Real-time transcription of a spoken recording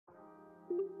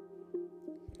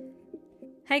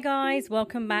Hey guys,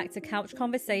 welcome back to Couch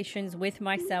Conversations with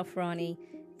myself, Rani.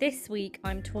 This week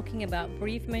I'm talking about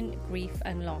bereavement, grief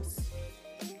and loss.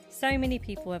 So many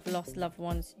people have lost loved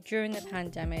ones during the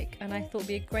pandemic, and I thought it'd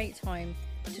be a great time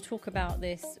to talk about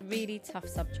this really tough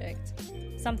subject,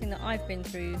 something that I've been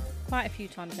through quite a few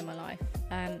times in my life.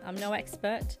 I'm no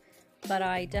expert, but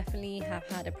I definitely have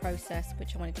had a process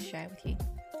which I wanted to share with you.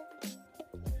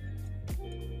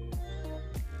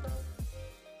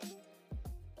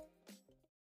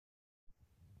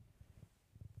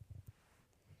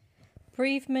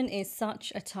 Bereavement is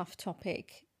such a tough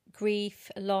topic.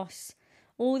 Grief, loss,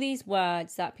 all these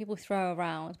words that people throw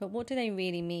around, but what do they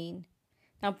really mean?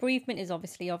 Now, bereavement is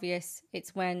obviously obvious.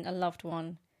 It's when a loved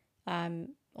one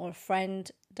or a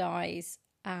friend dies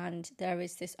and there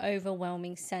is this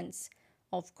overwhelming sense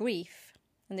of grief.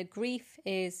 And the grief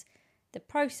is the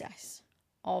process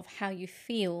of how you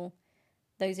feel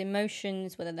those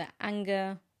emotions, whether they're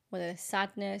anger, whether they're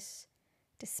sadness,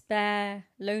 despair,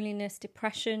 loneliness,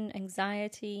 depression,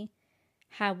 anxiety.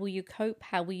 How will you cope?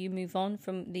 How will you move on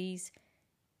from these,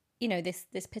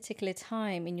 this particular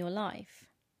time in your life?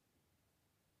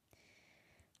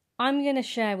 I'm going to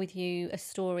share with you a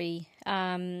story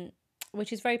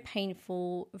which is very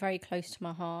painful, very close to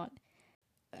my heart,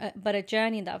 but a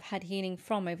journey that I've had healing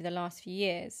from over the last few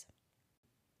years.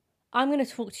 I'm going to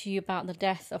talk to you about the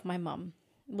death of my mum,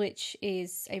 which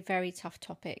is a very tough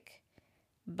topic,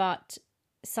 but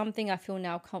something I feel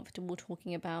now comfortable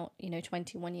talking about,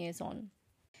 21 years on.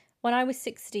 When I was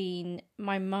 16,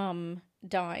 my mum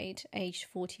died, aged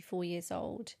 44 years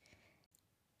old,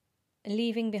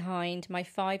 leaving behind my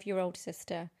 5-year-old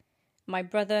sister, my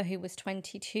brother who was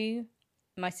 22,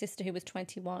 my sister who was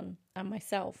 21, and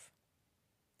myself.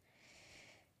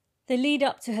 The lead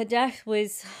up to her death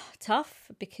was tough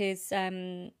because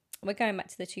we're going back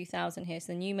to the 2000 here,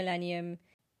 so the new millennium,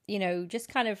 just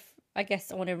kind of, I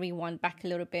guess I want to rewind back a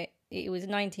little bit. It was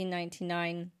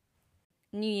 1999,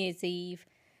 New Year's Eve.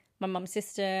 My mum's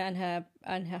sister and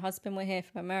her husband were here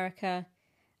from America.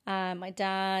 My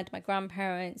dad, my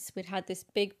grandparents, we'd had this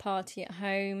big party at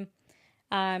home.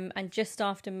 And just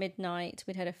after midnight,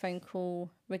 we'd had a phone call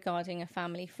regarding a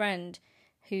family friend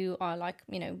who are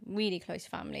really close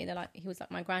family. He was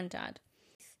like my granddad.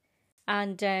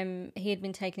 And he had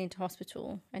been taken into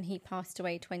hospital and he passed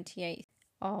away 28th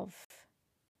of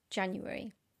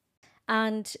January.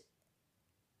 And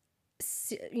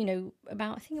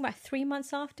about 3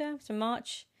 months after, so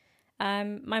March,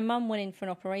 my mum went in for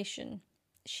an operation.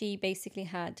 She basically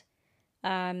had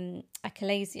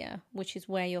achalasia, which is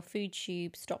where your food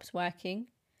tube stops working.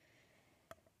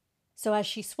 So as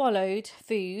she swallowed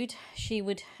food, she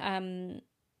would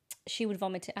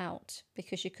vomit it out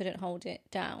because she couldn't hold it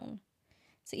down.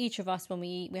 So each of us, when we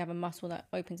eat, we have a muscle that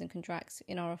opens and contracts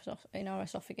in our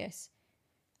esophagus,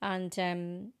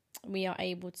 and we are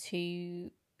able to,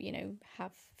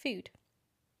 have food.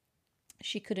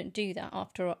 She couldn't do that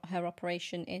after her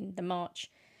operation in the March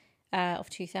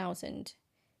of 2000.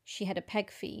 She had a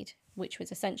peg feed, which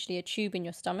was essentially a tube in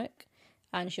your stomach,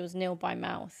 and she was nil by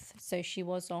mouth. So she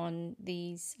was on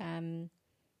these.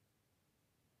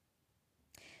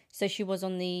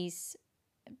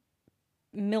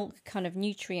 Milk kind of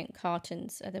nutrient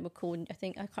cartons. They were called, I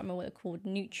can't remember what they're called,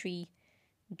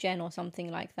 Nutri-Gen or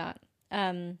something like that.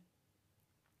 And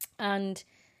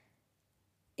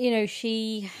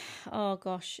she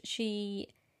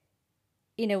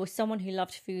was someone who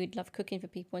loved food, loved cooking for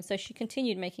people, and so she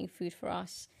continued making food for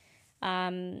us.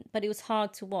 But it was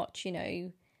hard to watch,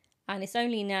 and it's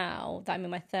only now that I'm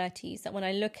in my 30s that when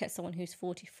I look at someone who's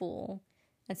 44,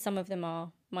 and some of them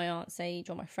are my aunt's age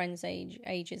or my friend's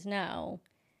ages now,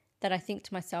 that I think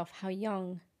to myself how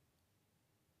young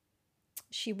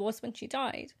she was when she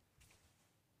died.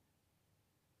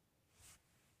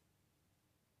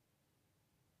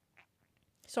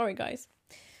 Sorry, guys.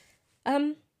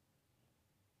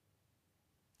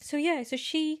 So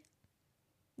she,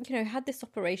 had this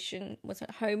operation, was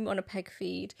at home on a peg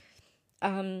feed.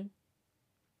 And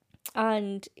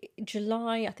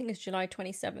July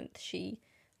 27th, she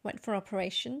went for an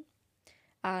operation.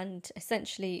 And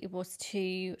essentially it was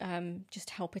to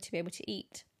just help her to be able to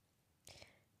eat.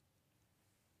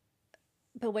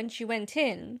 But when she went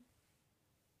in,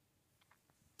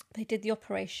 they did the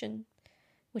operation,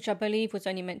 which I believe was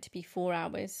only meant to be 4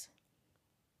 hours.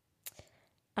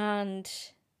 And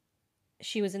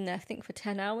she was in there, I think, for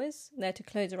 10 hours. They had to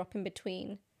close her up in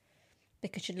between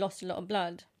because she'd lost a lot of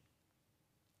blood.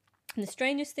 And the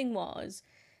strangest thing was,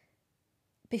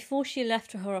 before she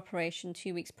left for her operation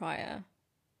 2 weeks prior,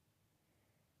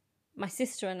 my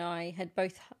sister and I had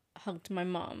both hugged my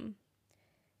mum,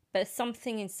 but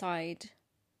something inside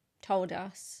told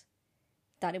us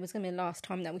that it was going to be the last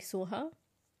time that we saw her.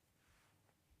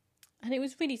 And it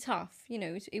was really tough,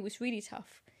 it was really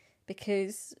tough,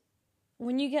 because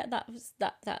when you get that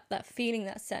feeling,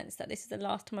 that sense that this is the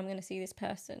last time I'm going to see this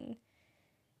person,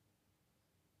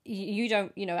 you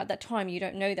don't, at that time, you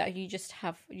don't know that. We just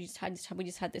had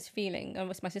this feeling.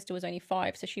 And my sister was only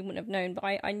 5, so she wouldn't have known, but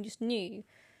I just knew.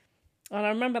 And I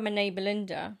remember my neighbour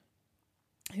Linda,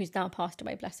 who's now passed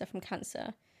away, bless her, from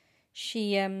cancer.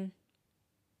 She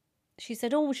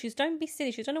said, don't be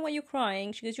silly. She goes, I don't know why you're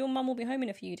crying. She goes, your mum will be home in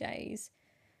a few days.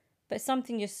 But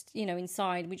something just,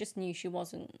 inside, we just knew she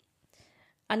wasn't.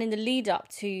 And in the lead up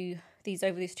to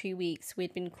over these 2 weeks,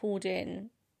 we'd been called in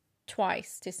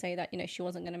twice to say that, she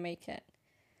wasn't going to make it.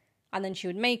 And then she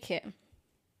would make it.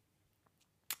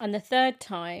 And the third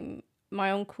time,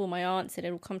 my uncle, my aunt said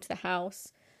it would come to the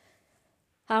house.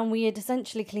 And we had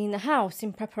essentially cleaned the house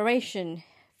in preparation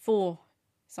for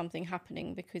something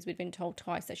happening, because we'd been told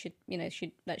twice that she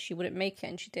wouldn't make it,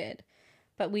 and she did.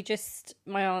 But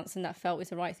my aunts and that felt was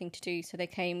the right thing to do. So they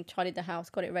came, tidied the house,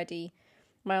 got it ready.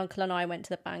 My uncle and I went to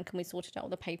the bank and we sorted out all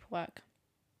the paperwork.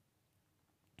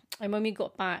 And when we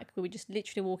got back, we were just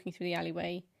literally walking through the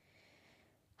alleyway.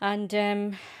 And,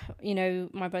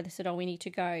 my brother said, we need to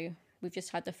go. We've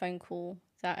just had the phone call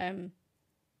that,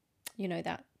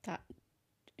 that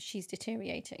she's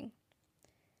deteriorating.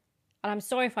 And I'm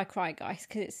sorry if I cry, guys,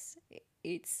 because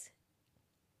it's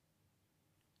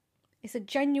a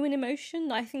genuine emotion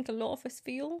that I think a lot of us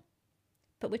feel,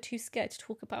 but we're too scared to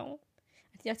talk about.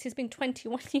 Yes, it's been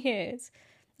 21 years,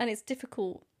 and it's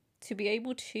difficult to be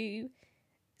able to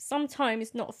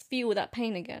sometimes not feel that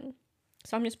pain again.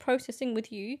 So I'm just processing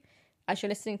with you as you're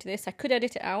listening to this. I could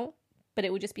edit it out, but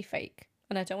it would just be fake,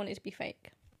 and I don't want it to be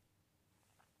fake.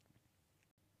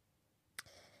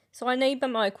 So our neighbour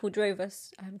Michael drove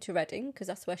us to Reading, because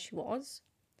that's where she was.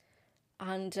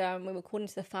 And we were called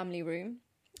into the family room.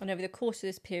 And over the course of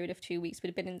this period of 2 weeks,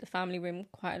 we'd been in the family room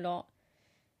quite a lot.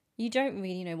 You don't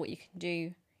really know what you can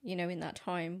do, in that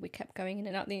time. We kept going in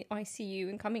and out the ICU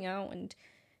and coming out and,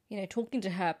 talking to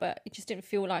her, but it just didn't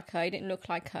feel like her. It didn't look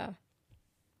like her.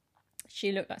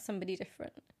 She looked like somebody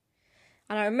different.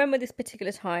 And I remember this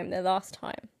particular time, the last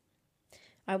time,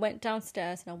 I went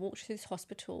downstairs and I walked through this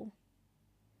hospital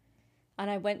and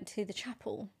I went to the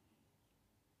chapel.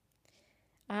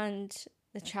 And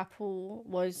the chapel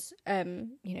was,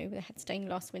 they had stained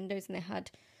glass windows and they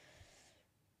had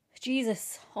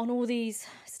Jesus on all these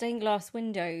stained glass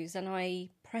windows. And I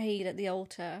prayed at the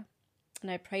altar,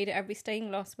 and I prayed at every stained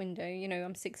glass window.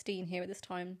 I'm 16 here at this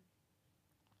time.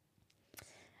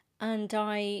 And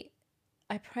I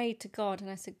prayed to God and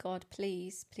I said, God,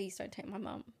 please don't take my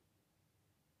mum.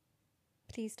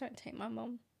 Please don't take my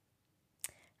mum.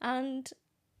 And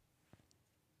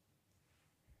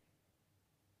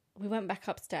we went back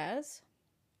upstairs.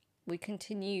 We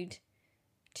continued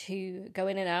to go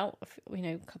in and out,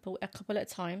 a couple at a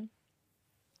time.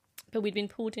 But we'd been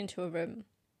pulled into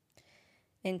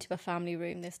a family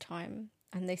room this time.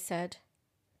 And they said,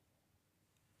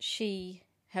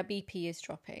 her BP is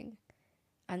dropping.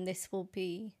 And this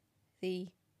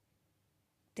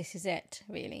is it,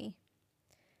 really.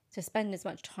 So spend as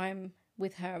much time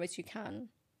with her as you can.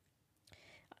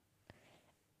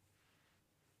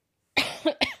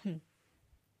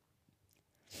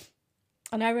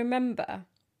 And I remember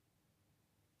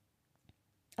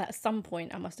at some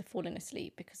point I must have fallen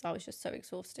asleep because I was just so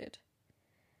exhausted.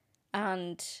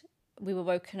 And we were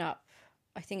woken up,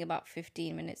 I think about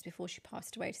 15 minutes before she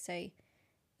passed away, to say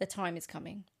the time is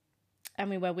coming. And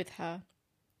we were with her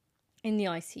in the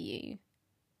ICU.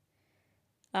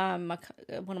 One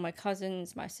of my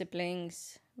cousins, my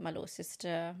siblings, my little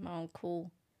sister, my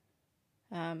uncle,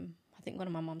 I think one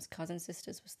of my mum's cousin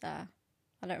sisters was there.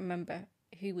 I don't remember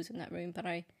who was in that room, but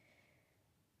I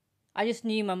just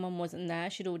knew my mum wasn't there.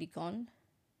 She'd already gone.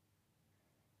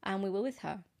 And we were with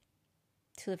her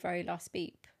till the very last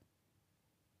beep.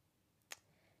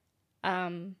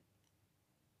 Death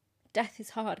is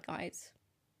hard, guys.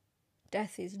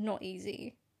 Death is not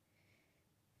easy.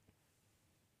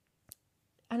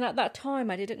 And at that time,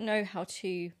 I didn't know how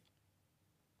to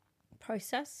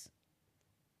process.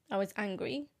 I was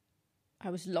angry. I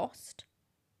was lost.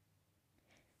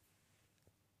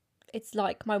 It's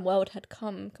like my world had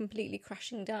come completely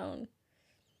crashing down.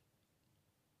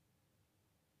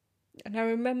 And I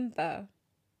remember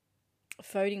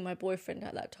phoning my boyfriend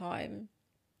at that time,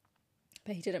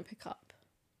 but he didn't pick up.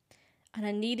 And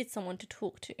I needed someone to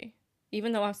talk to,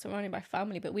 even though I was surrounded by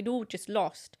family, but we'd all just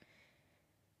lost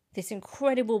this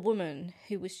incredible woman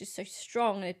who was just so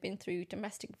strong and had been through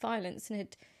domestic violence and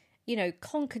had,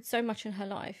 conquered so much in her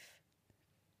life,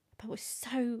 but was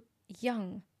so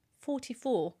young,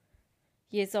 44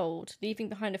 years old, leaving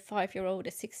behind a 5-year-old,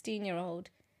 a 16-year-old,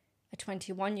 a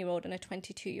 21-year-old, and a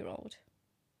 22-year-old.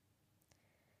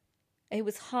 It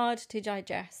was hard to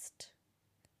digest.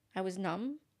 I was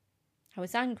numb. I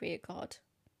was angry at God.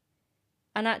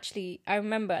 And actually, I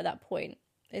remember at that point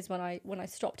is when I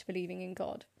stopped believing in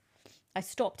God. I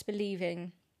stopped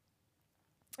believing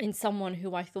in someone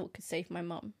who I thought could save my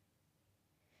mum.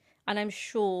 And I'm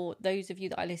sure those of you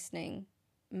that are listening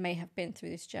may have been through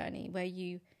this journey where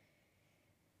you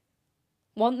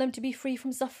want them to be free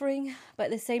from suffering, but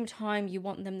at the same time, you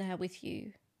want them there with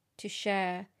you to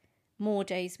share more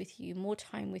days with you, more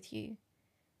time with you,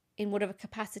 in whatever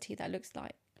capacity that looks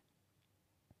like.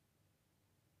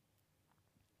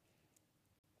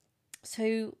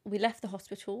 So we left the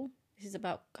hospital. This is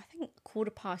about, I think,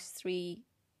 3:15,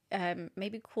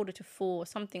 maybe 3:45,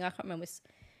 something, I can't remember. It was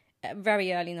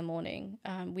very early in the morning.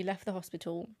 We left the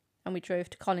hospital and we drove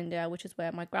to Colindale, which is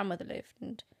where my grandmother lived.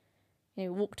 And,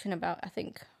 walked in about, I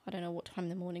don't know what time in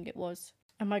the morning it was.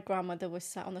 And my grandmother was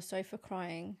sat on the sofa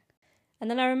crying. And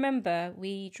then I remember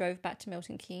we drove back to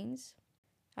Milton Keynes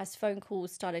as phone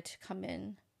calls started to come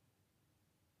in.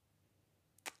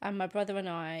 And my brother and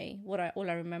I, all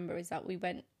I remember is that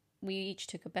we each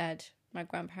took a bed, my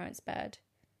grandparents' bed,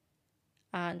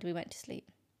 and we went to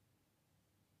sleep.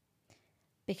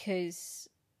 Because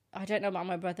I don't know about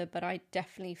my brother, but I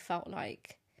definitely felt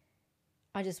like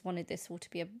I just wanted this all to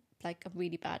be a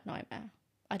really bad nightmare.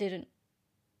 I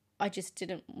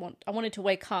wanted to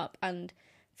wake up and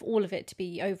for all of it to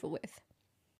be over with.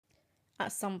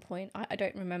 At some point, I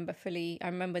don't remember fully. I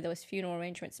remember there was funeral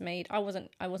arrangements made. I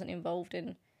wasn't involved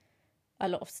in a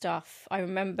lot of stuff. I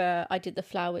remember I did the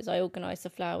flowers. I organised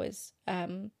the flowers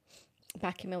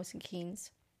back in Milton Keynes.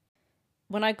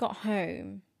 When I got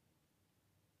home,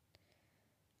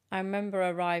 I remember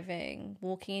arriving,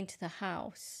 walking into the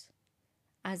house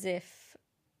as if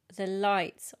the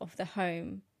lights of the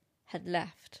home had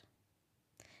left.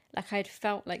 Like I'd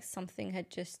felt like something had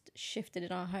just shifted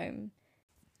in our home.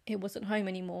 It wasn't home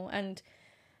anymore. And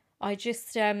I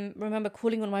just remember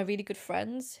calling one of my really good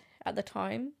friends at the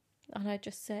time. And I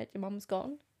just said, your mum's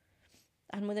gone.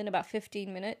 And within about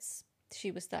 15 minutes,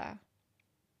 she was there.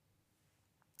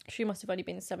 She must have only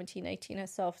been 17, 18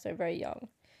 herself, so very young.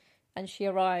 And she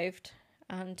arrived.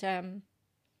 And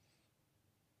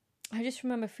I just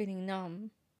remember feeling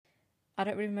numb. I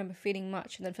don't really remember feeling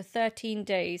much. And then for 13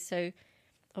 days, so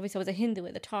obviously I was a Hindu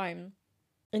at the time,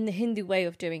 in the Hindu way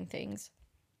of doing things,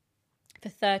 for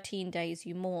 13 days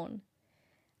you mourn.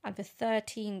 And for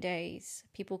 13 days,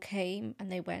 people came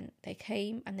and they went. They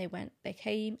came and they went. They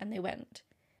came and they went.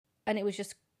 And it was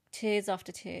just tears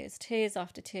after tears, tears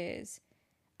after tears,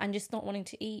 and just not wanting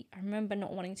to eat. I remember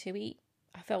not wanting to eat.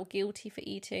 I felt guilty for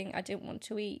eating. I didn't want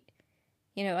to eat.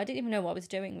 I didn't even know what I was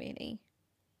doing, really.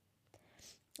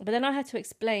 But then I had to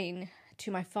explain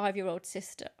to my 5-year-old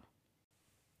sister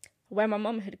where my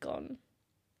mum had gone.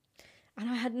 And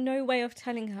I had no way of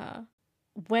telling her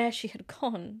where she had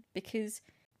gone because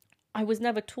I was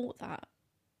never taught that.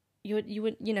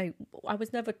 I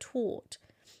was never taught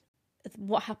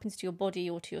what happens to your body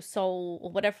or to your soul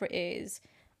or whatever it is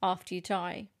after you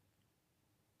die.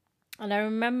 And I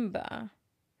remember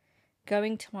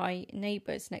going to my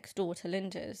neighbours next door to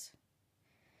Linda's.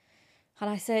 And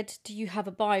I said, do you have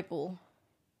a Bible?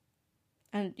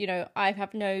 And, I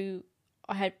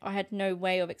had no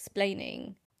way of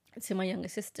explaining to my younger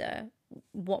sister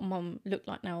what mum looked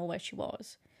like now or where she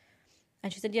was.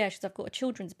 And she said, yeah, I've got a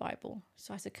children's Bible.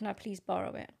 So I said, can I please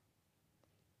borrow it?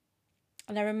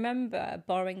 And I remember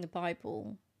borrowing the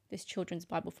Bible, this children's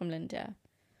Bible from Linda.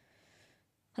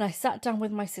 And I sat down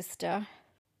with my sister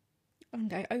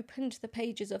and I opened the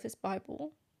pages of this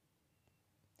Bible.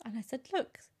 And I said,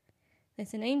 look,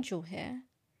 there's an angel here.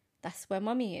 That's where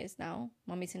Mummy is now.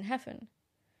 Mummy's in heaven.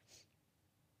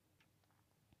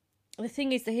 The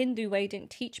thing is, the Hindu way didn't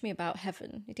teach me about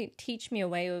heaven. It didn't teach me a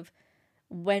way of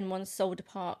when one's soul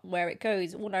depart, where it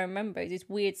goes. All I remember is these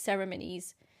weird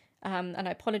ceremonies. And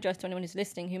I apologise to anyone who's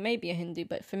listening who may be a Hindu,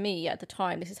 but for me at the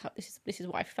time, this is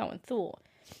what I felt and thought.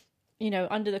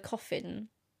 Under the coffin,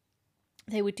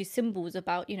 they would do symbols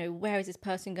about, where is this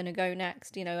person going to go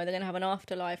next? Are they going to have an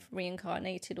afterlife,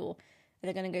 reincarnated, or are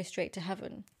they going to go straight to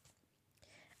heaven?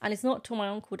 And it's not till my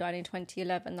uncle died in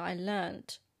 2011 that I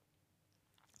learnt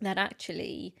that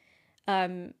actually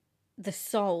the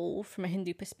soul, from a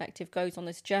Hindu perspective, goes on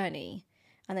this journey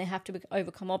and they have to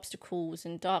overcome obstacles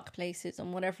and dark places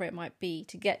and whatever it might be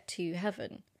to get to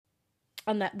heaven.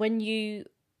 And that when you,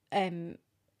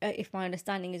 if my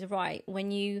understanding is right, when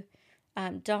you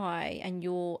die and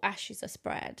your ashes are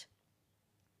spread,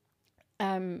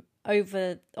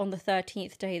 over on the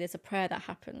 13th day, there's a prayer that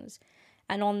happens.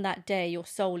 And on that day, your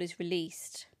soul is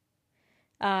released.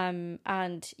 And,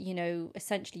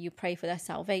 essentially you pray for their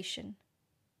salvation.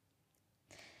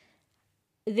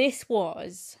 This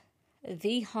was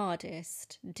the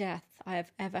hardest death I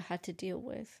have ever had to deal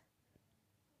with.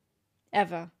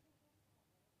 Ever.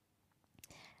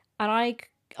 And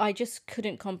I just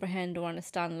couldn't comprehend or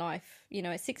understand life.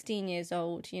 At 16 years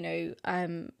old,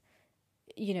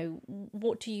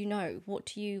 what do you know? What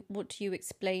do you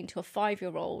explain to a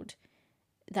 5-year-old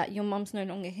that your mum's no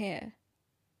longer here?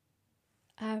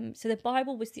 So the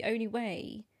Bible was the only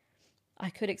way I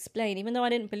could explain, even though I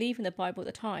didn't believe in the Bible at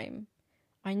the time.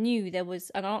 I knew there was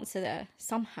an answer there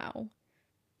somehow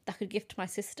that I could give to my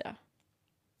sister.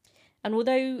 And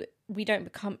although we don't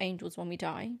become angels when we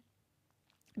die,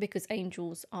 because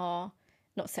angels are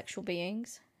not sexual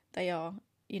beings, they are,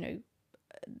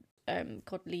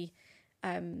 godly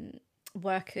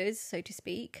workers, so to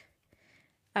speak.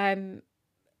 I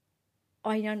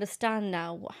understand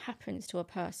now what happens to a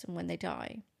person when they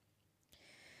die.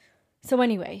 So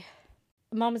anyway,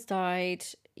 Mum's died.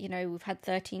 We've had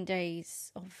 13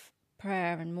 days of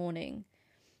prayer and mourning,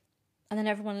 and then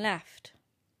everyone left.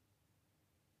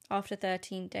 After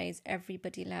 13 days,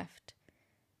 everybody left.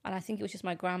 And I think it was just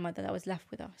my grandmother that was left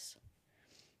with us.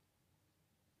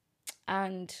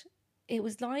 And it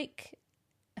was like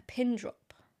a pin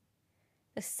drop.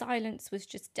 The silence was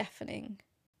just deafening.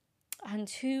 And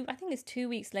I think it's 2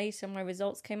 weeks later, my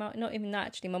results came out. Not even that,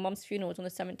 actually. My mum's funeral was on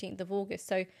the 17th of August.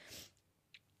 So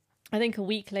I think a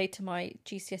week later, my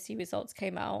GCSE results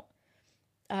came out.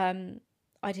 I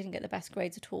didn't get the best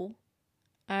grades at all.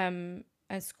 And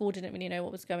school didn't really know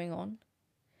what was going on.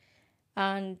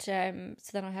 And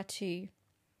so then I had to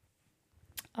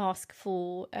ask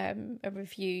for a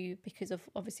review because of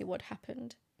obviously what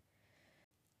happened.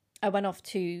 I went off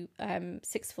to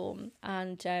sixth form,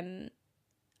 and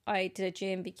I did a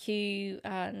GMBQ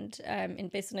and in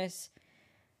business.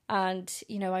 And,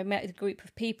 I met a group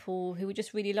of people who were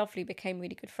just really lovely, became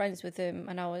really good friends with them.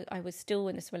 And I was still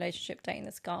in this relationship dating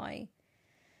this guy.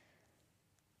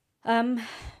 And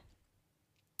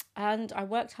I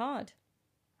worked hard.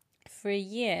 For a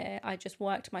year, I just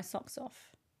worked my socks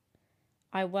off.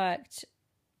 I worked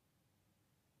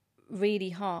really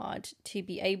hard to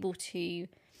be able to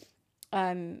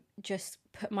just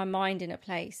put my mind in a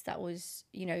place that was,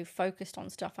 focused on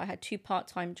stuff. I had 2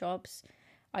 part-time jobs.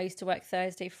 I used to work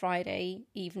Thursday, Friday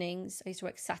evenings. I used to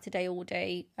work Saturday all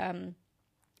day. In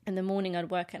the morning,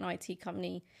 I'd work at an IT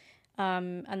company.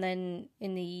 And then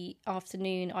in the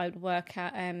afternoon, I would work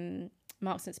at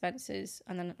Marks and Spencer's.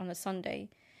 And then on a Sunday,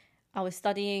 I was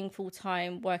studying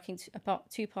full-time, working about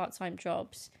 2 part-time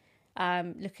jobs,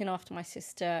 looking after my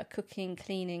sister, cooking,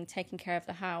 cleaning, taking care of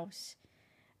the house,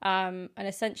 and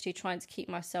essentially trying to keep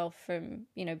myself from,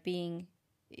 being,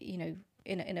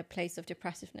 in a place of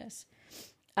depressiveness.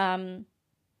 And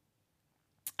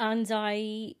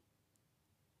I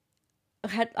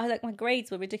my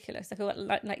grades were ridiculous. I got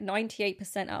like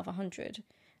 98% out of 100,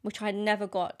 which I had never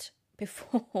got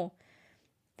before.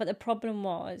 But the problem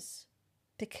was,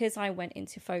 because I went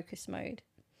into focus mode,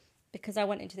 because I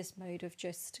went into this mode of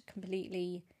just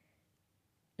completely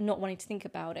not wanting to think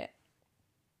about it,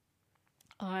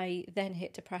 I then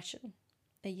hit depression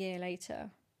a year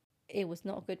later. It was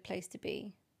not a good place to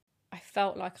be. I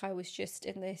felt like I was just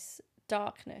in this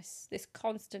darkness, this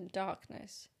constant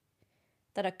darkness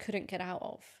that I couldn't get out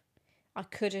of. I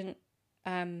couldn't,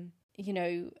 I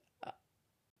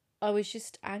was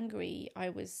just angry. I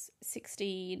was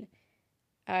 16,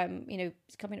 coming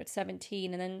up to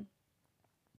 17, and then,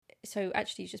 so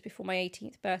actually just before my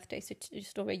 18th birthday, so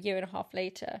just over a year and a half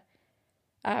later,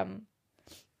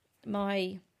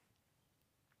 my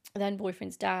then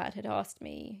boyfriend's dad had asked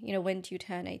me, when do you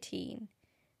turn 18?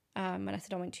 And I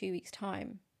said, in 2 weeks'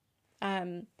 time.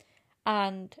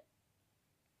 And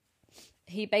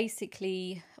he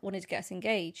basically wanted to get us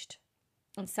engaged.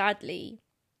 And sadly,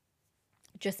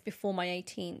 just before my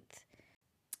 18th,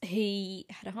 he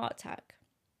had a heart attack.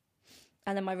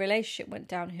 And then my relationship went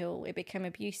downhill. It became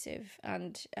abusive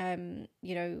and,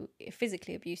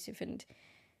 physically abusive. And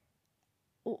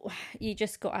you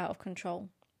just got out of control.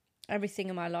 Everything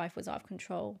in my life was out of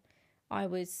control. I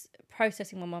was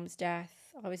processing my mum's death.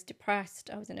 I was depressed.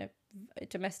 I was in a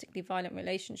domestically violent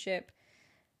relationship.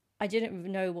 I didn't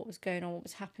know what was going on, what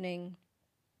was happening.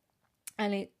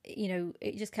 And it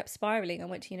just kept spiraling. I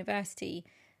went to university.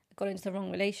 I got into the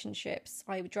wrong relationships.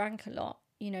 I drank a lot.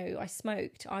 I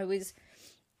smoked. I was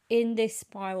in this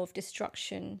spiral of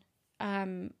destruction.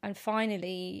 And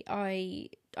finally, I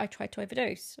tried to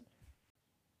overdose.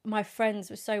 My friends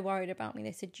were so worried about me.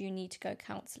 They said, you need to go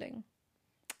counselling.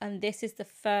 And this is the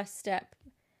first step,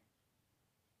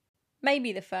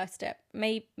 maybe the first step,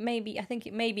 maybe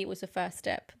it was the first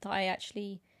step that I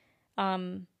actually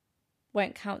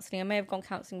went counselling. I may have gone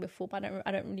counselling before, but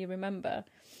I don't really remember.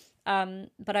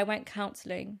 But I went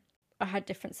counselling. I had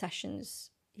different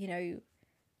sessions,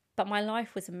 but my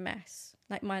life was a mess.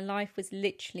 Like, my life was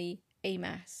literally a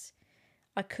mess.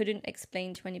 I couldn't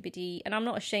explain to anybody, and I'm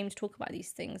not ashamed to talk about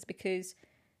these things, because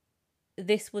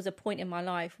this was a point in my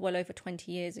life well over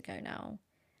 20 years ago now,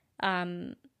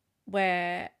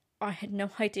 where I had no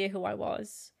idea who I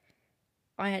was.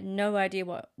 I had no idea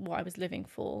what I was living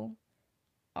for.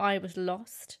 I was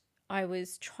lost. I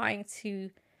was trying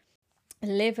to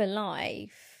live a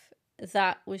life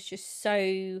that was just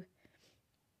so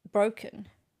broken.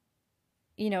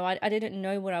 I didn't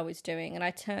know what I was doing, and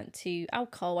I turned to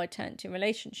alcohol, I turned to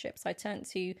relationships, I turned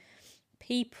to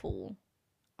people.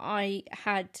 I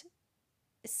had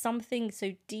something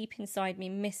so deep inside me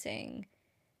missing,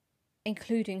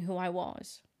 including who I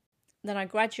was. Then I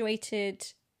graduated.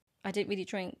 I didn't really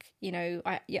drink,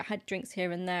 I had drinks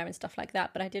here and there and stuff like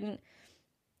that, but I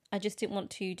just didn't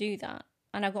want to do that.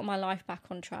 And I got my life back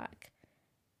on track.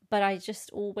 But I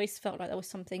just always felt like there was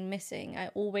something missing. I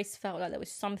always felt like there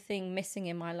was something missing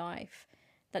in my life,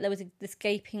 that there was this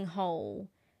gaping hole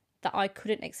that I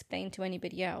couldn't explain to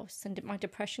anybody else. And my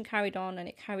depression carried on, and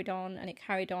it carried on, and it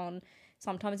carried on.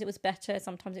 Sometimes it was better,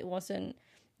 sometimes it wasn't.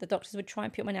 The doctors would try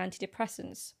and put me on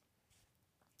antidepressants.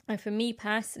 And for me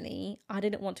personally, I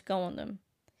didn't want to go on them.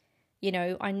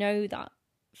 I know that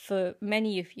for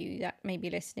many of you that may be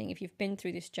listening, if you've been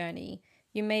through this journey,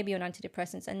 you may be on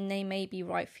antidepressants, and they may be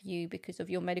right for you because of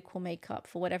your medical makeup,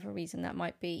 for whatever reason that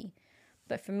might be.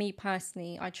 But for me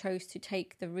personally, I chose to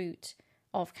take the route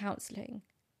of counselling,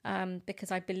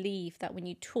 because I believe that when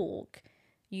you talk,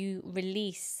 you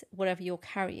release whatever you're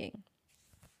carrying.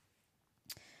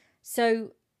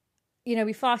 So,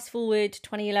 we fast forward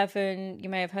 2011. You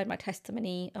may have heard my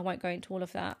testimony. I won't go into all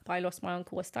of that, but I lost my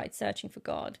uncle. I started searching for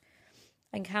God,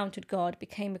 encountered God,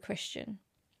 became a Christian.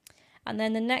 And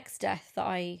then the next death that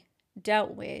I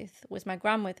dealt with was my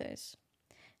grandmother's.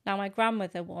 Now, my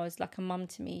grandmother was like a mum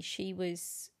to me. She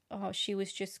was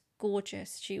just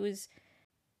gorgeous. She was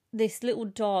this little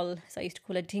doll, as I used to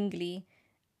call her, Dingley.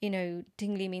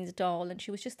 Dingley means doll. And she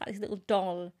was just like this little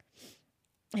doll.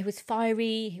 He was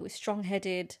fiery, he was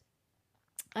strong-headed,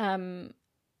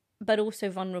 but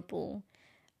also vulnerable,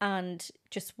 and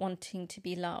just wanting to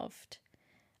be loved.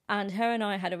 And her and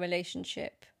I had a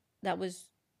relationship that was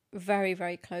very,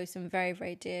 very close and very,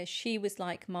 very dear. She was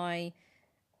like my,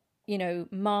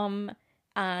 mum,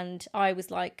 and I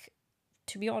was like,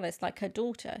 to be honest, like her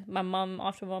daughter. My mum,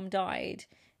 after mum died,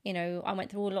 I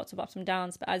went through all lots of ups and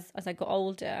downs, but as I got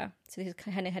older, so this is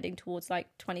kind of heading towards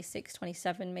like 26,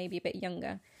 27, maybe a bit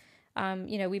younger,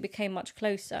 we became much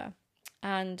closer.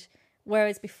 And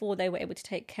whereas before they were able to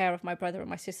take care of my brother and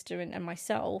my sister and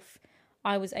myself,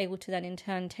 I was able to then in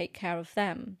turn take care of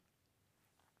them.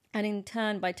 And in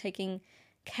turn, by taking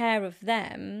care of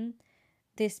them,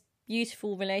 this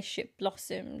beautiful relationship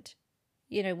blossomed,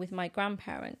 with my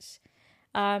grandparents.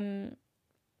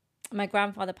 My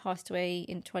grandfather passed away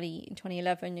in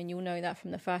 2011, and you'll know that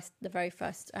from the very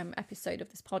first episode of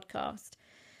this podcast.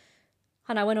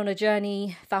 And I went on a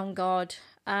journey, found God.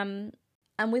 And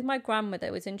with my grandmother,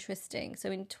 it was interesting.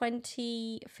 So in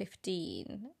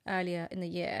 2015, earlier in the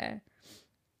year,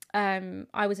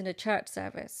 I was in a church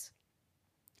service,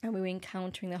 and we were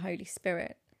encountering the Holy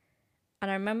Spirit.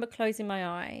 And I remember closing my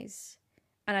eyes,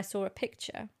 and I saw a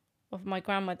picture of my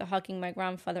grandmother hugging my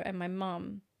grandfather and my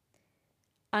mum.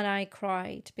 And I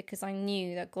cried because I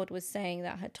knew that God was saying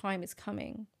that her time is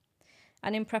coming.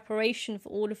 And in preparation for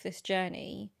all of this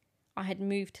journey, I had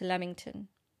moved to Leamington.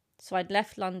 So I'd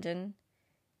left London.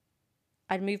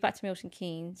 I'd moved back to Milton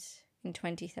Keynes in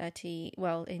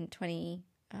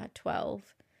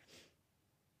 2012.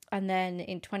 And then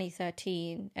in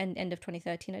 2013, and end of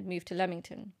 2013, I'd moved to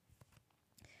Leamington.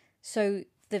 So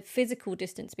the physical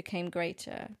distance became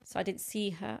greater. So I didn't see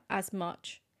her as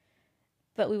much,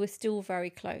 but we were still very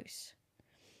close.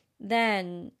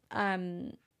 Then,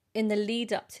 in the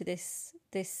lead up to this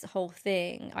whole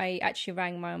thing, I actually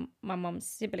rang my mum's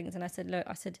siblings, and I said, look,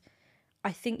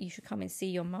 I think you should come and see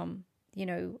your mum.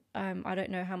 I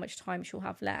don't know how much time she'll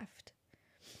have left.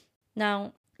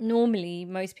 Now, normally,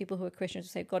 most people who are Christians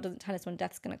will say, God doesn't tell us when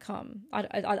death's going to come.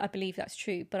 I believe that's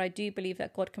true, but I do believe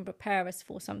that God can prepare us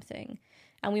for something.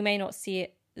 And we may not see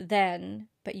it then,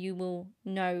 but you will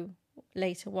know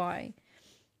later why.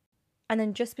 And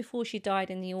then just before she died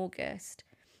in the August,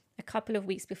 a couple of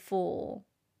weeks before,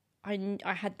 I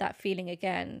had that feeling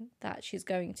again that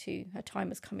her time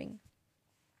was coming.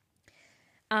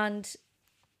 And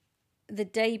the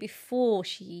day before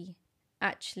she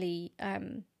actually,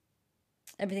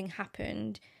 everything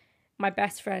happened, my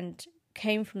best friend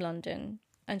came from London,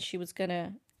 and she was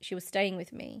staying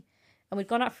with me, and we'd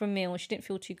gone out for a meal. She didn't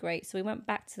feel too great, so we went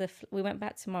back to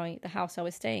the house I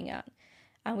was staying at,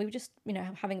 and we were just,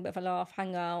 having a bit of a laugh,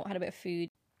 hang out, had a bit of food.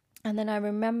 And then I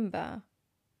remember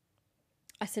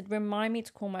I said, remind me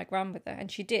to call my grandmother,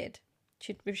 and she did.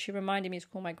 She reminded me to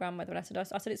call my grandmother, and I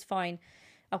said it's fine,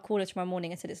 I'll call her tomorrow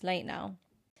morning. I said it's late now.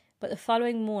 But the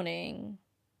following morning,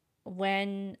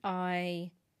 when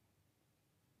I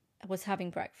was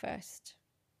having breakfast,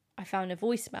 I found a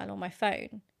voicemail on my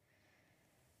phone,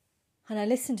 and I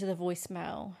listened to the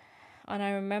voicemail, and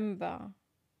I remember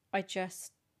I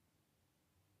just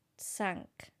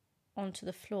sank onto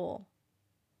the floor.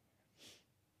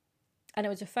 And it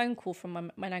was a phone call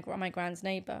from my grand's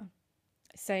neighbour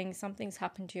saying, something's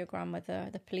happened to your grandmother,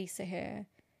 the police are here,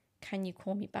 can you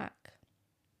call me back?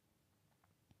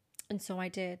 And so I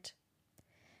did.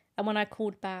 And when I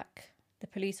called back, the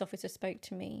police officer spoke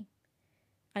to me,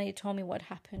 and he told me what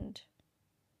happened.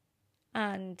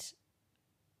 And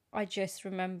I just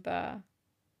remember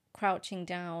crouching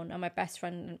down, and my best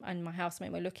friend and my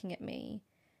housemate were looking at me.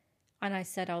 And I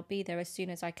said, I'll be there as soon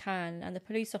as I can. And the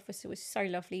police officer was so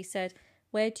lovely. He said,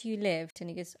 where do you live? And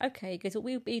he goes, okay. He goes,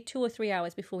 we'll be 2 or 3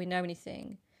 hours before we know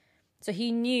anything. So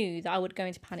he knew that I would go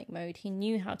into panic mode. He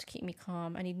knew how to keep me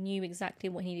calm, and he knew exactly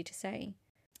what he needed to say.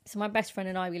 So my best friend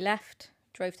and I, we left,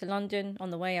 drove to London. On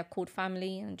the way, I called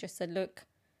family and just said, look,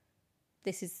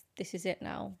 this is it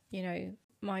now.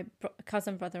 My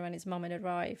cousin brother and his mum had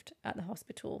arrived at the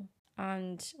hospital.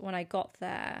 And when I got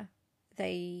there,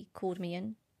 they called me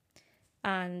in.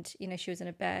 And, she was in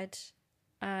a bed,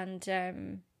 and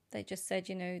they just said,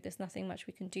 there's nothing much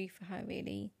we can do for her,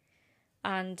 really.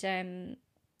 And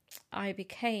I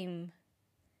became,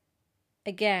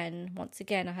 once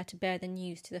again, I had to bear the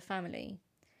news to the family.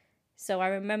 So I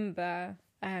remember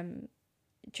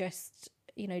just,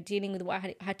 dealing with what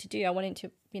I had to do. I went into,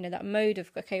 that mode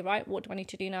of, okay, right, what do I need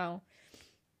to do now?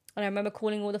 And I remember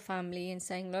calling all the family and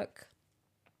saying, look,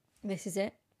 this is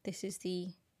it. This is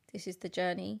the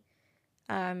journey.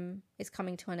 It's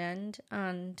coming to an end,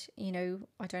 and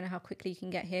I don't know how quickly you can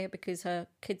get here because her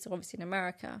kids are obviously in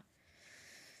America.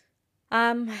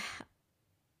 And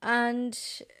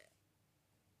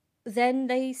then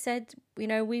they said,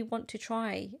 we want to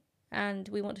try, and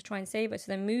we want to try and save her.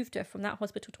 So they moved her from that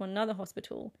hospital to another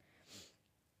hospital.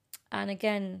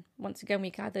 And once again, we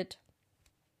gathered,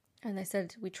 and they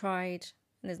said, we tried,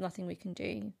 and there's nothing we can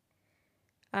do.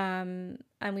 And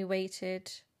we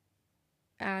waited.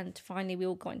 And finally, we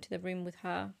all got into the room with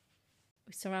her.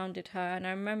 We surrounded her. And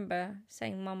I remember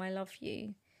saying, Mum, I love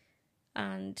you.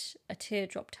 And a tear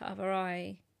dropped out of her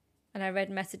eye. And I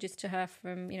read messages to her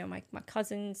from, my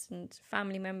cousins and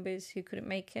family members who couldn't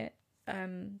make it,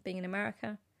 being in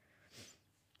America.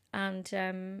 And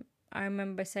I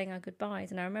remember saying our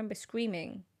goodbyes. And I remember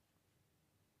screaming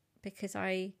because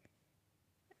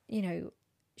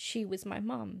she was my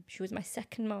mum. She was my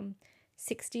second mum.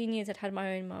 16 years I'd had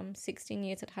my own mum, 16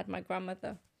 years I'd had my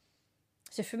grandmother.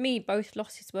 So for me, both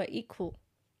losses were equal.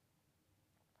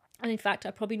 And in fact, I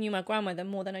probably knew my grandmother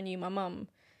more than I knew my mum.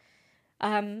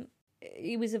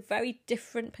 It was a very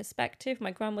different perspective. My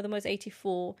grandmother was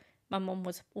 84, my mum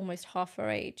was almost half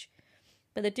her age.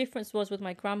 But the difference was with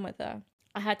my grandmother,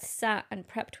 I had sat and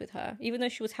prepped with her, even though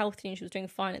she was healthy and she was doing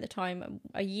fine at the time.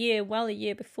 A year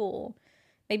before,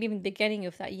 maybe even the beginning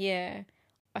of that year,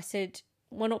 I said,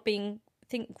 we're not being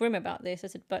grim about this. I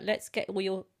said, but let's get all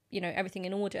your, everything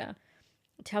in order.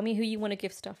 Tell me who you want to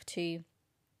give stuff to.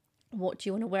 What do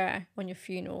you want to wear on your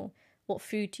funeral? What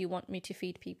food do you want me to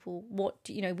feed people?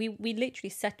 We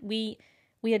literally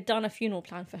we had done a funeral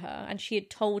plan for her, and she had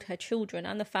told her children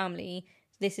and the family,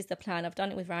 this is the plan. I've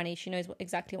done it with Rani. She knows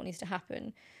exactly what needs to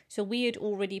happen. So we had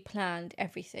already planned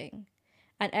everything,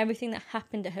 and everything that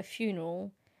happened at her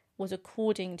funeral was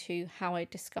according to how I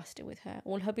discussed it with her.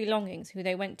 All her belongings, who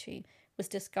they went to, was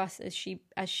discussed as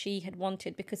she had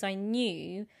wanted, because I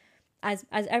knew, as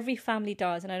every family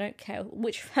does, and I don't care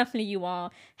which family you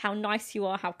are, how nice you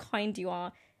are, how kind you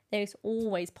are, there's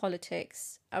always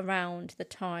politics around the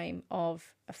time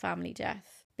of a family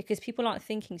death, because people aren't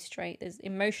thinking straight. There's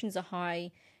emotions are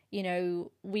high.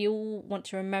 We all want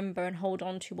to remember and hold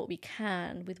on to what we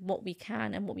can with what we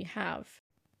can and what we have.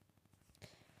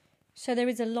 So there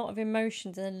is a lot of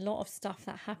emotions and a lot of stuff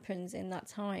that happens in that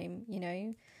time,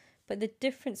 But the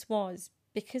difference was,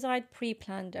 because I'd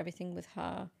pre-planned everything with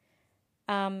her,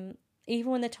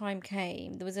 even when the time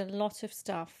came, there was a lot of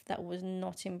stuff that was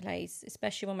not in place,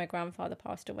 especially when my grandfather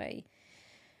passed away.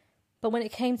 But when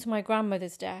it came to my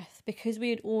grandmother's death, because we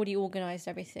had already organised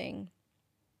everything,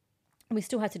 we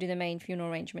still had to do the main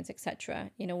funeral arrangements, etc.,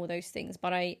 all those things.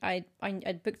 But I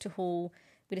booked a hall.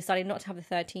 We decided not to have the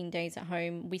 13 days at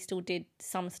home. We still did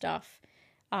some stuff.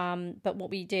 But what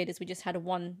we did is we just had a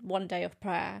one day of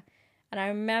prayer. And I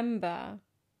remember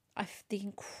the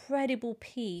incredible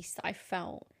peace that I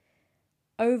felt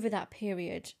over that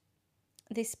period.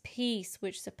 This peace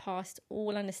which surpassed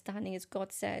all understanding, as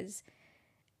God says.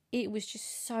 It was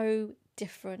just so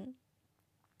different.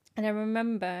 And I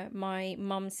remember my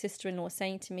mum's sister-in-law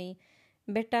saying to me,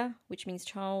 Beta, which means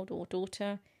child or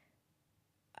daughter,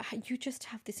 you just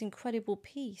have this incredible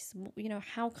peace.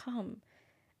 How come?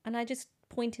 And I just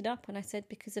pointed up and I said,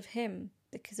 because of him,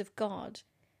 because of God.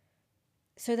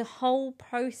 So the whole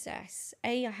process,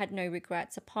 I had no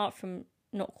regrets apart from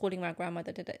not calling my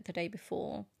grandmother the day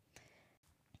before.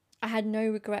 I had no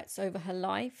regrets over her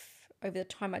life, over the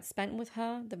time I'd spent with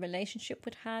her, the relationship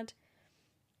we'd had.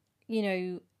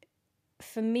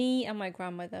 For me and my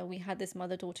grandmother, we had this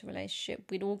mother-daughter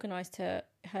relationship. We'd organised her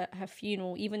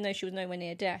funeral, even though she was nowhere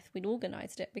near death. We'd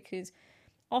organised it because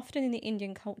often in the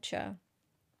Indian culture,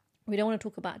 we don't want to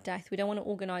talk about death. We don't want to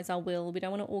organise our will. We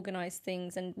don't want to organise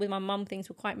things. And with my mum, things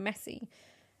were quite messy.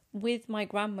 With my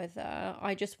grandmother,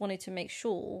 I just wanted to make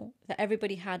sure that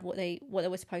everybody had what they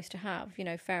were supposed to have,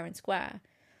 fair and square.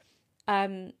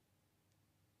 And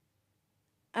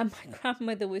my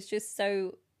grandmother was just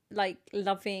so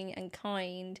loving and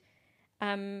kind,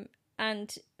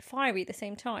 and fiery at the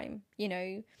same time,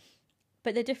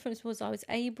 But the difference was I was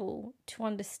able to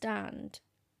understand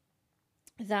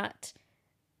that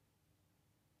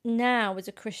now as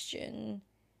a Christian,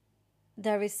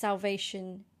 there is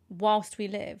salvation whilst we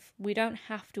live. We don't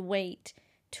have to wait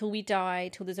till we die,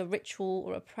 till there's a ritual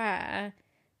or a prayer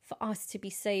for us to be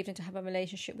saved and to have a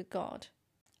relationship with God.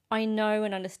 I know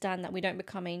and understand that we don't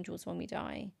become angels when we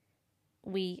die.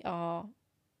 We are,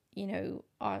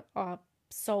 our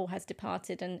soul has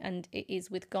departed and it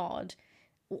is with God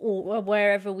or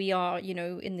wherever we are,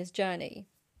 in this journey.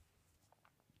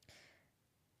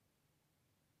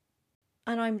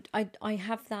 And I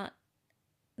have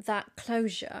that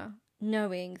closure,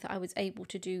 knowing that I was able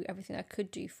to do everything I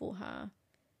could do for her.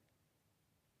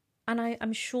 And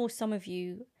I'm sure some of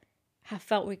you have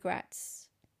felt regrets.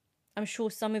 I'm sure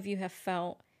some of you have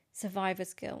felt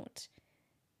survivor's guilt.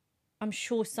 I'm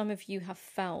sure some of you have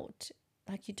felt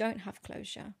like you don't have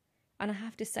closure. And I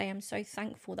have to say, I'm so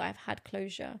thankful that I've had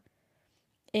closure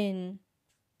in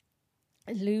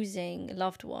losing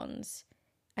loved ones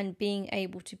and being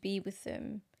able to be with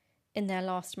them in their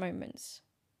last moments.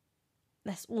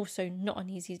 That's also not an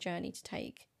easy journey to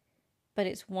take, but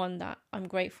it's one that I'm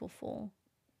grateful for.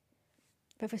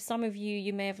 But for some of you,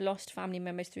 you may have lost family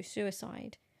members through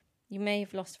suicide. You may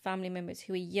have lost family members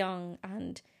who are young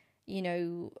and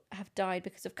have died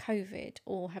because of COVID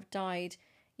or have died,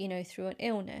 through an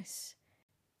illness.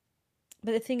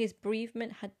 But the thing is,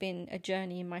 bereavement had been a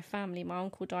journey in my family. My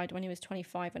uncle died when he was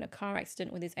 25 in a car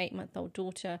accident with his 8-month-old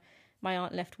daughter. My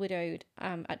aunt left widowed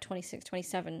at 26,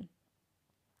 27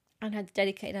 and had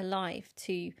dedicated her life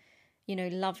to,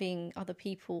 loving other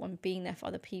people and being there for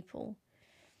other people.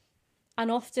 And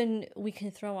often we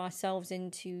can throw ourselves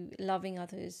into loving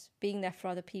others, being there for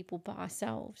other people but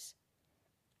ourselves.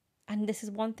 And this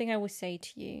is one thing I will say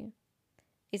to you,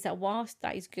 is that whilst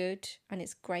that is good and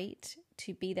it's great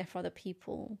to be there for other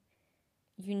people,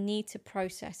 you need to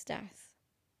process death.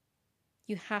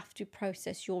 You have to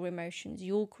process your emotions,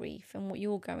 your grief and what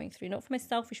you're going through, not from a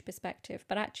selfish perspective,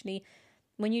 but actually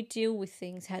when you deal with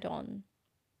things head on,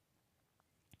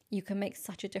 you can make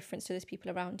such a difference to those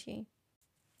people around you.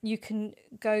 You can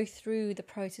go through the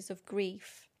process of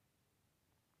grief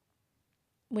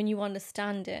when you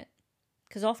understand it.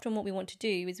 Because often what we want to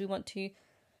do is we want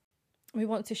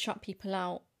to shut people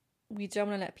out. We don't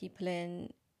want to let people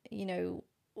in.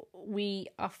 We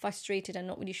are frustrated and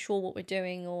not really sure what we're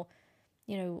doing, or,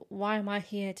 why am I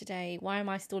here today? Why am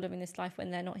I still living this life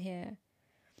when they're not here?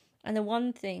 And the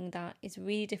one thing that is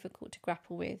really difficult to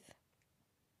grapple with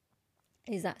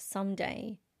is that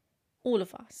someday all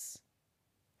of us,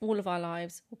 all of our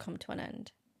lives will come to an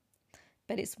end.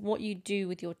 But it's what you do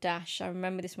with your dash. I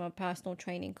remember this from my personal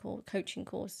coaching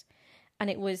course. And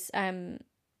it was,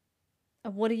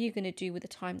 what are you going to do with the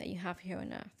time that you have here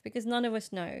on earth? Because none of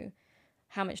us know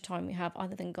how much time we have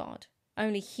other than God.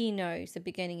 Only He knows the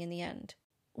beginning and the end.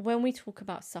 When we talk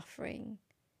about suffering,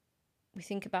 we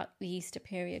think about the Easter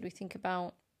period. We think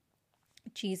about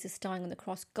Jesus dying on the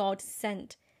cross. God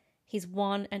sent His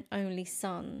one and only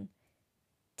Son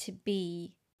to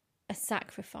be a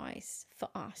sacrifice for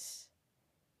us,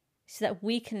 so that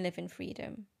we can live in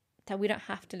freedom, that we don't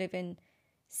have to live in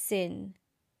sin,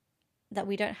 that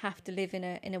we don't have to live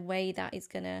in a way that is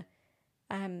going to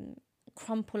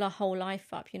crumple our whole life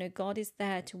up. God is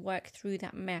there to work through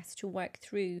that mess, to work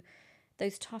through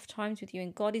those tough times with you.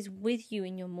 And God is with you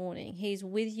in your mourning. He is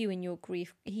with you in your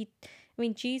grief.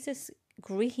 Jesus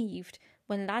grieved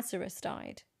when Lazarus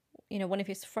died, one of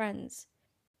his friends.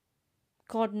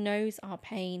 God knows our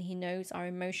pain. He knows our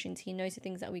emotions. He knows the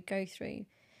things that we go through.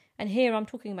 And here I'm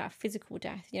talking about physical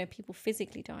death, people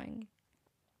physically dying.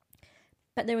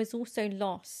 But there is also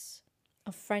loss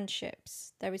of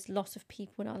friendships. There is loss of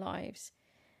people in our lives.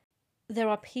 There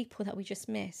are people that we just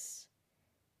miss.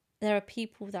 There are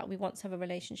people that we want to have a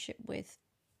relationship with,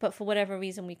 but for whatever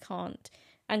reason we can't.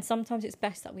 And sometimes it's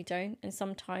best that we don't. And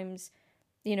sometimes,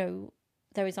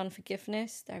 there is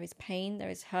unforgiveness, there is pain, there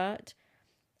is hurt,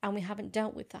 and we haven't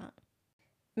dealt with that.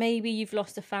 Maybe you've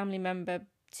lost a family member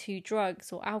to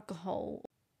drugs or alcohol,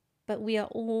 but we are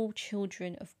all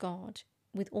children of God.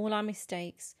 With all our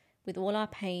mistakes, with all our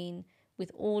pain,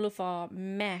 with all of our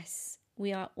mess,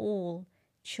 we are all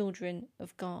children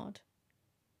of God.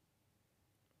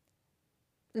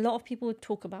 A lot of people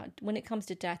talk about, when it comes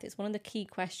to death, it's one of the key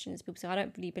questions. People say, I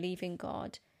don't really believe in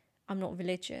God, I'm not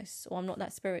religious, or I'm not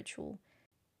that spiritual.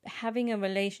 Having a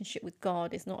relationship with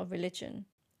God is not a religion.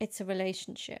 It's a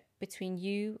relationship between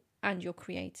you and your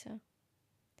Creator.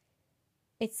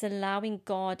 It's allowing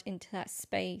God into that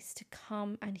space to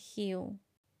come and heal.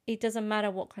 It doesn't matter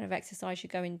what kind of exercise you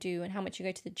go and do and how much you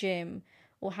go to the gym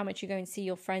or how much you go and see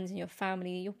your friends and your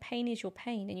family. Your pain is your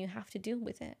pain and you have to deal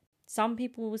with it. Some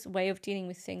people's way of dealing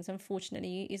with things,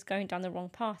 unfortunately, is going down the wrong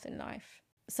path in life.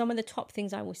 Some of the top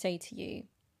things I will say to you,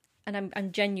 and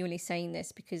I'm genuinely saying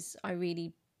this because I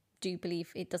really do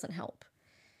believe it doesn't help.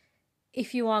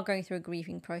 If you are going through a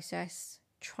grieving process,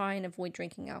 try and avoid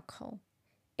drinking alcohol.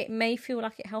 It may feel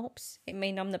like it helps. It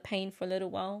may numb the pain for a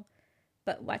little while.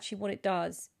 But actually what it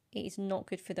does, it is not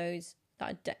good for those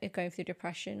that are going through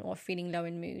depression or feeling low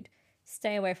in mood.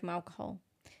 Stay away from alcohol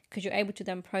because you're able to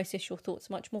then process your thoughts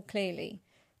much more clearly.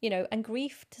 And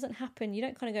grief doesn't happen. You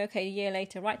don't kind of go, okay, a year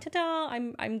later, right, ta-da,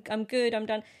 I'm good, I'm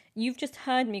done. You've just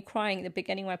heard me crying at the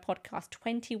beginning of my podcast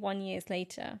 21 years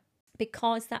later,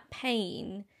 because that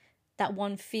pain that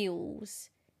one feels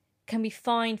can be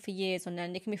fine for years on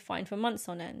end. It can be fine for months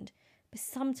on end. But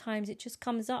sometimes it just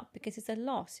comes up because it's a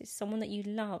loss. It's someone that you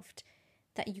loved,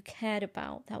 that you cared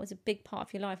about, that was a big part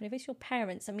of your life. And if it's your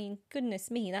parents, goodness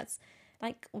me, that's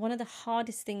like one of the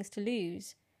hardest things to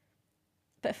lose.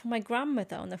 But for my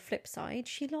grandmother, on the flip side,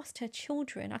 she lost her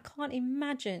children. I can't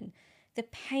imagine the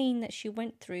pain that she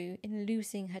went through in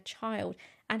losing her child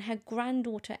and her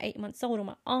granddaughter 8 months old, or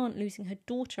my aunt losing her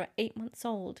daughter at 8 months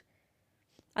old.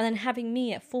 And then having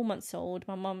me at 4 months old,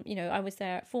 my mum, I was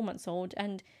there at 4 months old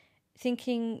and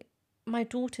thinking, my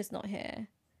daughter's not here.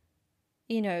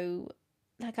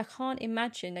 I can't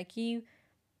imagine,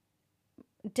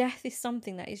 death is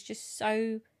something that is just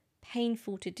so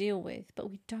painful to deal with, but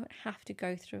we don't have to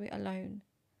go through it alone.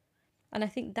 And I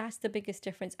think that's the biggest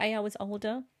difference. I was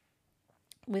older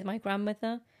with my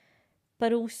grandmother,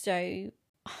 but also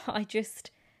I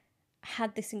just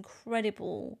had this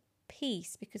incredible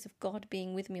peace because of God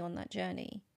being with me on that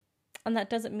journey. And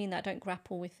that doesn't mean that I don't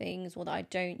grapple with things or that I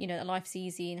don't, that life's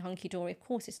easy and hunky-dory. Of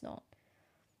course it's not.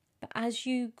 But as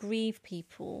you grieve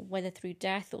people, whether through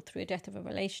death or through a death of a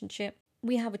relationship,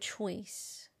 we have a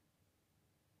choice.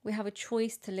 We have a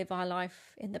choice to live our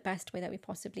life in the best way that we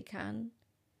possibly can.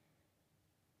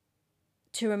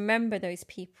 To remember those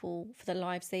people for the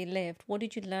lives they lived. What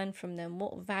did you learn from them?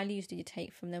 What values did you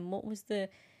take from them? What was the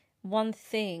one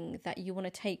thing that you want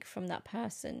to take from that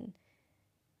person?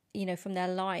 From their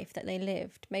life that they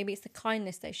lived. Maybe it's the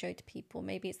kindness they showed to people.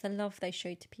 Maybe it's the love they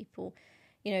showed to people.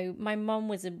 My mum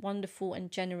was a wonderful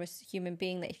and generous human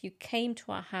being that if you came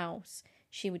to our house,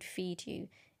 she would feed you.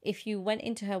 If you went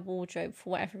into her wardrobe for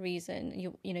whatever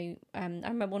reason, I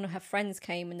remember one of her friends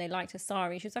came and they liked her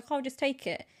sari. She was like, oh, just take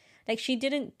it. She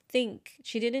didn't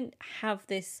have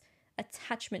this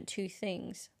attachment to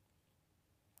things.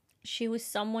 She was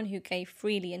someone who gave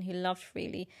freely and who loved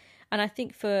freely. And I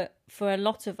think for a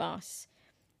lot of us,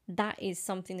 that is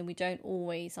something that we don't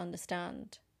always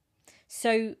understand.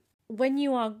 So when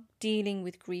you are dealing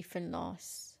with grief and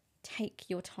loss, take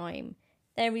your time.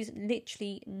 There is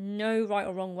literally no right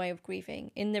or wrong way of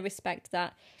grieving, in the respect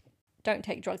that don't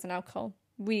take drugs and alcohol.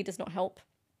 Really does not help.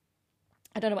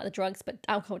 I don't know about the drugs, but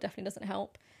alcohol definitely doesn't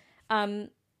help.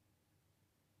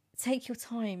 Take your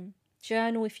time.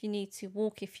 Journal if you need to,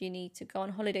 walk if you need to, go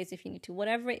on holidays if you need to,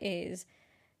 whatever it is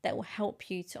that will help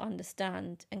you to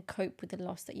understand and cope with the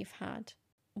loss that you've had.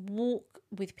 Walk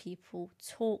with people,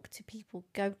 talk to people,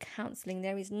 go counselling.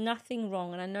 There is nothing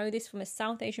wrong. And I know this from a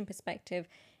South Asian perspective,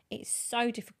 it's so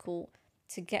difficult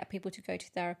to get people to go to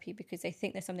therapy because they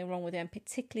think there's something wrong with them,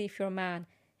 particularly if you're a man.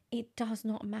 It does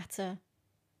not matter.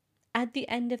 At the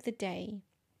end of the day,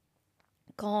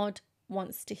 God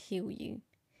wants to heal you.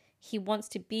 He wants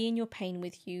to be in your pain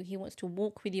with you. He wants to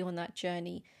walk with you on that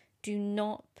journey. Do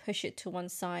not push it to one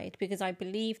side, because I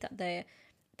believe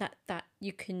that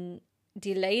you can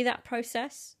delay that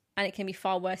process and it can be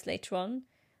far worse later on,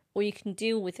 or you can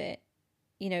deal with it,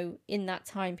 in that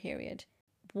time period.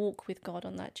 Walk with God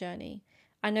on that journey.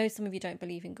 I know some of you don't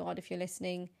believe in God if you're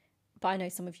listening, but I know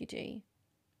some of you do.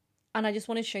 And I just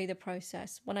want to show you the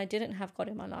process. When I didn't have God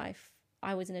in my life,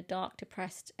 I was in a dark,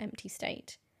 depressed, empty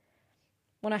state.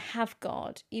 When I have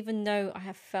God, even though I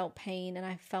have felt pain and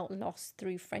I have felt loss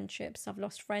through friendships, I've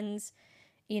lost friends,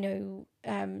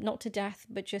 not to death,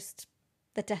 but just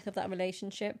the death of that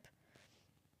relationship.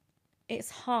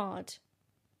 It's hard,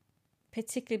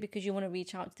 particularly because you want to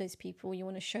reach out to those people. You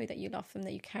want to show that you love them,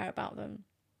 that you care about them.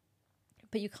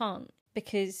 But you can't,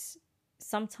 because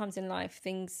sometimes in life,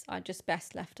 things are just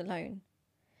best left alone.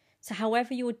 So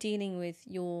however you're dealing with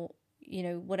your,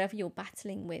 whatever you're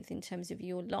battling with in terms of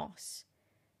your loss,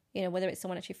 whether it's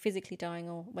someone actually physically dying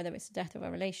or whether it's the death of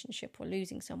a relationship or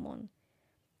losing someone,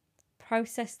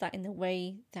 process that in the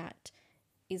way that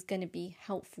is going to be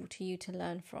helpful to you to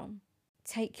learn from.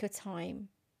 Take your time.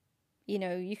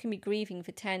 You can be grieving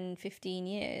for 10, 15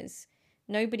 years.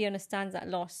 Nobody understands that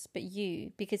loss but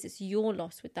you, because it's your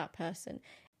loss with that person.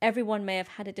 Everyone may have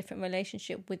had a different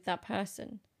relationship with that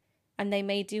person, and they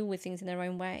may deal with things in their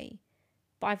own way.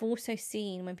 But I've also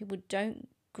seen when people don't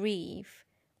grieve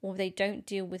or they don't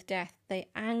deal with death, the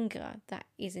anger that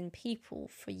is in people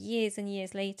for years and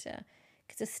years later,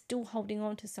 because they're still holding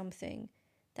on to something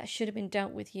that should have been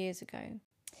dealt with years ago.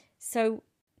 So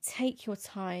take your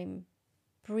time,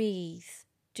 breathe,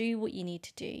 do what you need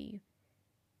to do.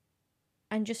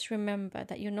 And just remember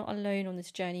that you're not alone on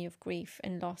this journey of grief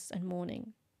and loss and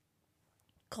mourning.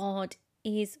 God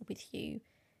is with you.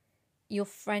 Your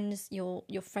friends, your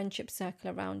friendship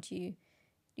circle around you,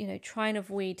 try and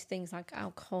avoid things like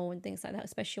alcohol and things like that,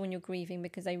 especially when you're grieving,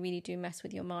 because they really do mess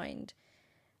with your mind.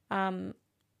 And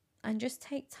just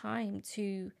take time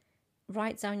to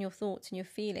write down your thoughts and your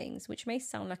feelings, which may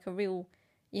sound like a real,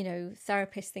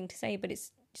 therapist thing to say, but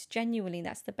it's genuinely,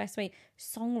 that's the best way.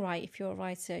 Songwrite if you're a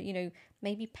writer,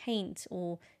 maybe paint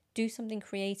or do something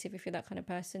creative if you're that kind of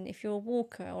person. If you're a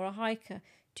walker or a hiker,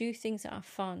 do things that are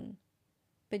fun,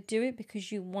 but do it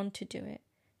because you want to do it,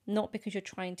 not because you're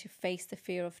trying to face the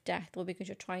fear of death or because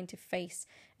you're trying to face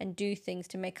and do things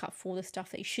to make up for the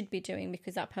stuff that you should be doing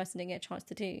because that person didn't get a chance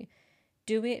to do.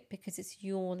 Do it because it's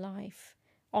your life.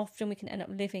 Often we can end up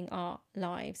living our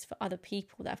lives for other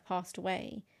people that have passed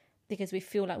away because we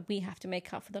feel like we have to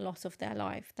make up for the loss of their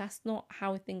life. That's not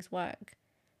how things work.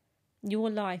 Your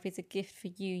life is a gift for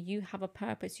you. You have a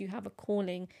purpose. You have a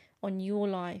calling on your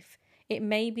life. It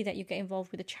may be that you get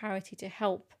involved with a charity to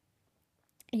help,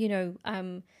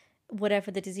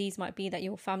 whatever the disease might be that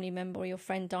your family member or your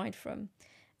friend died from.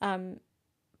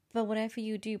 But whatever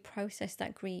you do, process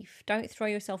that grief. Don't throw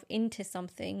yourself into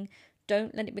something.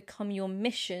 Don't let it become your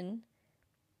mission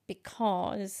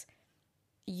because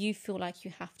you feel like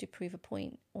you have to prove a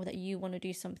point or that you want to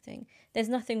do something. There's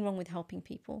nothing wrong with helping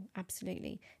people.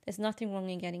 Absolutely. There's nothing wrong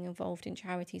in getting involved in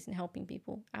charities and helping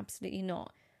people. Absolutely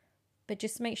not. But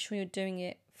just make sure you're doing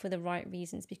it for the right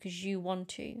reasons because you want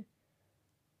to.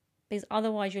 Because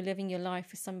otherwise you're living your life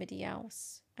for somebody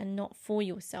else and not for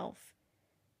yourself.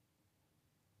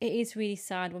 It is really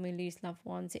sad when we lose loved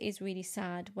ones. It is really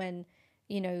sad when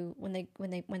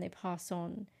they pass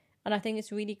on. And I think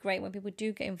it's really great when people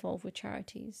do get involved with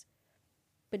charities.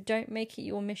 But don't make it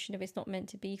your mission if it's not meant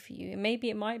to be for you. And maybe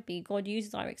it might be. God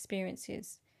uses our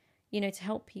experiences, to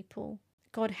help people.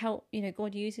 God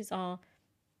uses our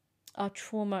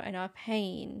trauma and our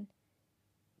pain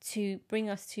to bring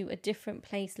us to a different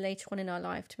place later on in our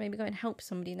life, to maybe go and help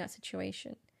somebody in that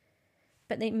situation.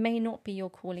 But it may not be your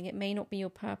calling. It may not be your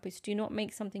purpose. Do not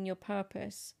make something your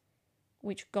purpose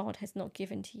which God has not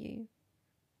given to you.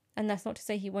 And that's not to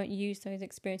say he won't use those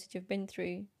experiences you've been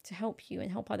through to help you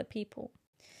and help other people.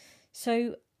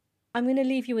 So I'm going to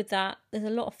leave you with that. There's a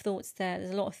lot of thoughts there.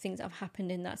 There's a lot of things that have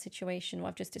happened in that situation what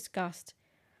I've just discussed.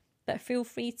 But feel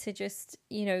free to just,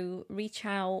 reach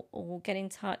out or get in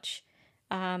touch,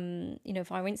 via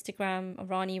Instagram,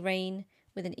 Rani Rain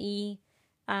with an E.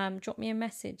 Drop me a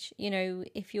message.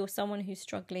 If you're someone who's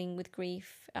struggling with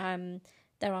grief,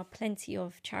 there are plenty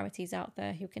of charities out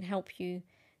there who can help you.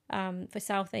 For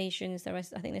South Asians,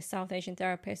 there's South Asian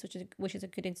Therapist, which is a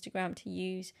good Instagram to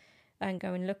use and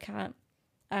go and look at.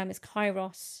 It's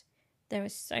Kairos. There are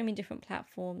so many different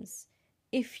platforms.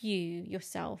 If you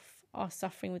yourself are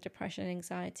suffering with depression and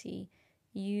anxiety,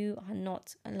 You are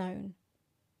not alone.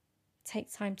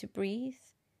 Take time to breathe,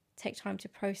 take time to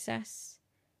process,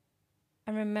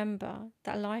 and remember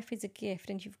that life is a gift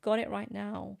and you've got it right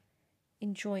now.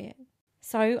 Enjoy it.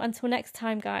 So until next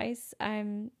time, guys,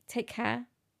 take care,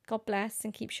 God bless,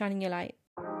 and keep shining your light.